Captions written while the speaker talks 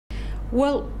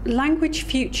Well, Language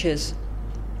Futures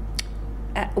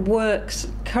works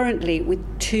currently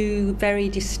with two very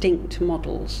distinct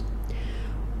models.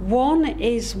 One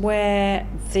is where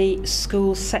the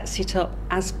school sets it up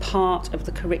as part of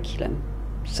the curriculum,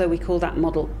 so we call that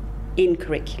model in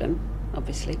curriculum,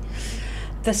 obviously.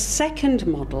 The second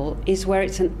model is where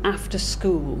it's an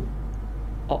after-school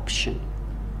option.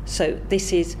 So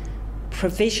this is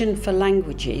provision for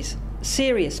languages,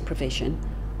 serious provision,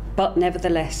 but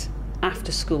nevertheless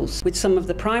after schools. With some of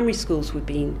the primary schools we've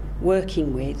been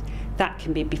working with, that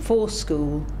can be before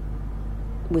school.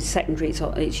 With secondary,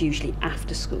 it's usually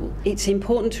after school. It's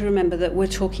important to remember that we're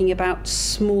talking about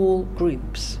small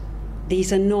groups.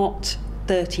 These are not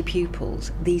 30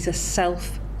 pupils. These are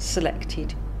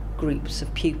self-selected groups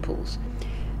of pupils.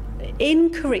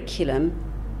 In curriculum,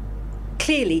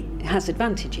 clearly has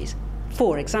advantages.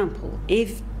 For example,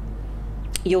 if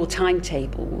you're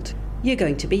timetabled, you're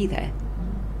going to be there.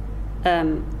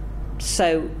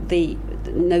 So the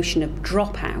notion of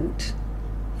dropout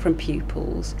from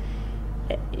pupils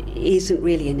isn't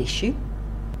really an issue.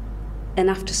 An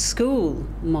after-school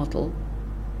model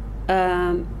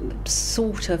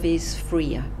sort of is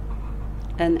freer,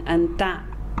 and that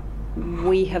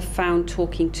we have found,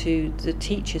 talking to the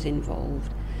teachers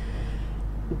involved,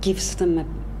 gives them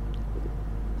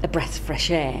a breath of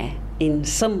fresh air in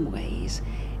some ways,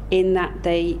 in that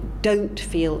they don't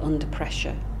feel under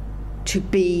pressure to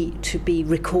be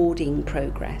recording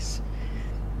progress,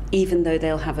 even though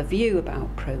they'll have a view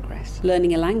about progress.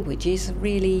 Learning a language is a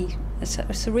really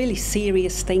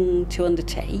serious thing to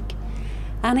undertake,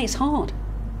 and it's hard,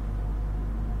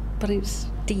 but it's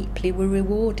deeply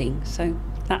rewarding. So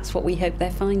that's what we hope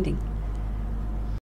they're finding.